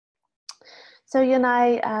So you and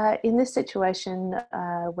I, in this situation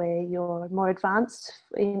where you're more advanced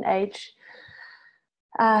in age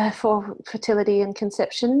for fertility and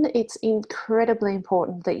conception, it's incredibly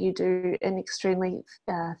important that you do an extremely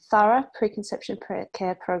thorough preconception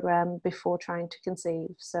care program before trying to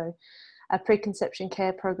conceive. So a preconception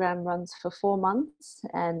care program runs for 4 months,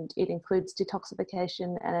 and it includes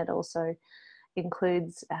detoxification, and it also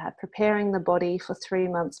includes preparing the body for 3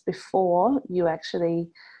 months before you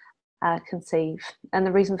actually conceive. And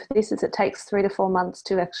the reason for this is it takes 3 to 4 months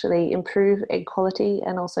to actually improve egg quality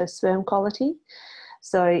and also sperm quality.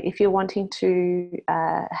 So if you're wanting to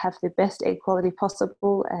have the best egg quality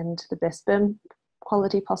possible and the best sperm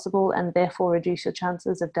quality possible, and therefore reduce your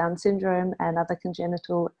chances of Down syndrome and other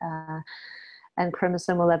congenital and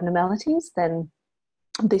chromosomal abnormalities, then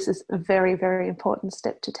this is a very, very important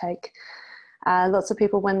step to take. Lots of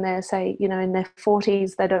people, when they're, say, you know, in their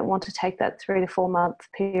 40s, they don't want to take that 3 to 4 month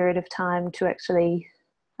period of time to actually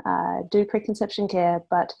do preconception care,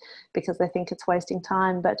 but because they think it's wasting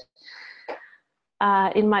time. But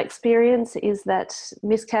in my experience is that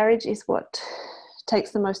miscarriage is what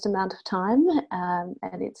takes the most amount of time,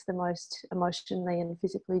 and it's the most emotionally and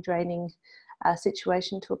physically draining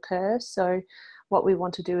situation to occur. So what we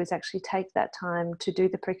want to do is actually take that time to do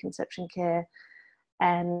the preconception care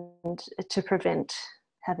and to prevent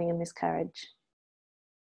having a miscarriage.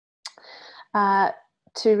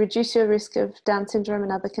 To reduce your risk of Down syndrome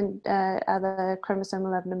and other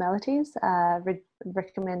chromosomal abnormalities,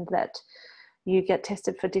 recommend that you get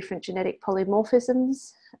tested for different genetic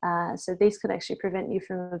polymorphisms. So these can actually prevent you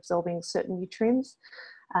from absorbing certain nutrients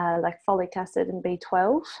like folic acid and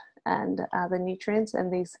B12 and other nutrients.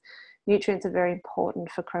 And these nutrients are very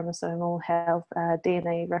important for chromosomal health,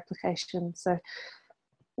 DNA replication. So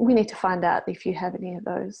we need to find out if you have any of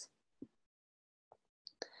those.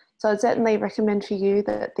 So I'd certainly recommend for you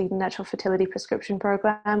that the natural fertility prescription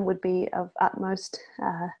program would be of utmost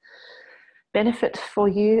benefit for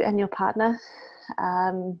you and your partner.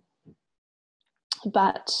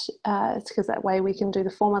 But it's because that way we can do the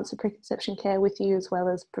 4 months of preconception care with you, as well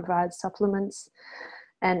as provide supplements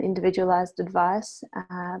and individualized advice.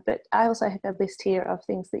 But I also have a list here of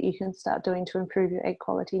things that you can start doing to improve your egg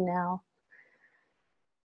quality now.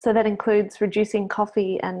 So that includes reducing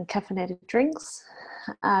coffee and caffeinated drinks,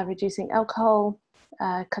 reducing alcohol,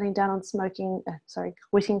 cutting down on smoking,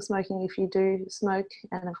 quitting smoking if you do smoke,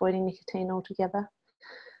 and avoiding nicotine altogether.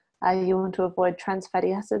 You want to avoid trans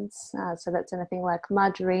fatty acids, so that's anything like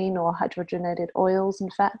margarine or hydrogenated oils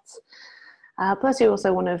and fats. Plus you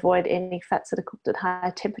also want to avoid any fats that are cooked at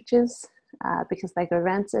high temperatures because they go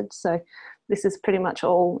rancid. So this is pretty much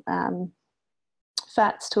all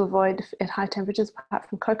fats to avoid at high temperatures, apart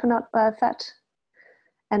from coconut fat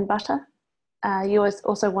and butter. You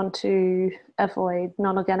also want to avoid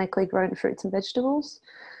non-organically grown fruits and vegetables,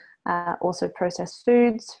 also processed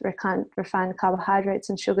foods, refined carbohydrates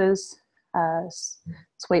and sugars,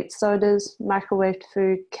 sweet sodas, microwaved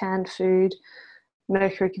food, canned food,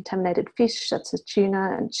 mercury-contaminated fish such as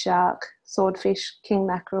tuna and shark, swordfish, king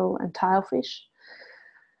mackerel and tilefish.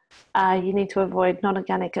 You need to avoid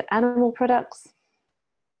non-organic animal products.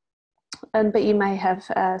 But you may have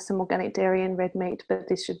some organic dairy and red meat, but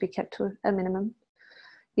this should be kept to a minimum.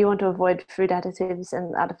 You want to avoid food additives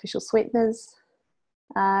and artificial sweeteners.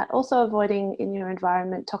 Also avoiding in your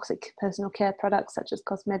environment toxic personal care products such as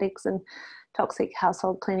cosmetics and toxic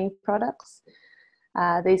household cleaning products.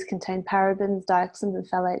 These contain parabens, dioxins and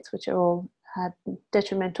phthalates, which are all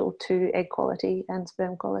detrimental to egg quality and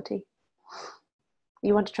sperm quality.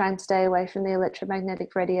 You want to try and stay away from the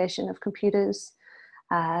electromagnetic radiation of computers,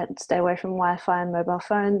 stay away from Wi-Fi and mobile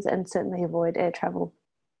phones, and certainly avoid air travel.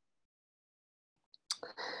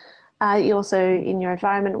 You also, in your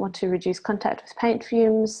environment, want to reduce contact with paint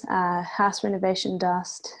fumes, house renovation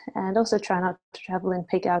dust, and also try not to travel in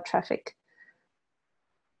peak hour traffic.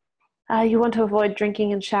 You want to avoid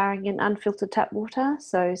drinking and showering in unfiltered tap water,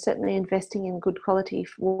 so certainly investing in good quality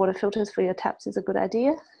water filters for your taps is a good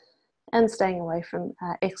idea, and staying away from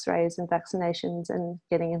x-rays and vaccinations and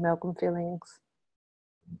getting amalgam fillings.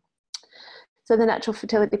 So the natural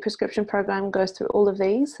fertility prescription program goes through all of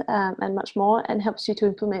these and much more, and helps you to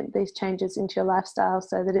implement these changes into your lifestyle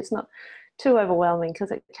so that it's not too overwhelming,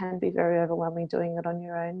 because it can be very overwhelming doing it on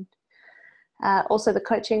your own. Also, the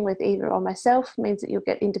coaching with either or myself means that you'll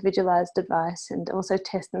get individualized advice and also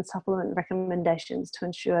test and supplement recommendations to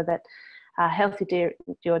ensure that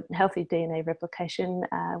your healthy DNA replication,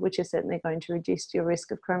 which is certainly going to reduce your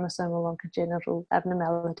risk of chromosomal and congenital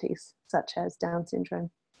abnormalities such as Down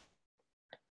syndrome.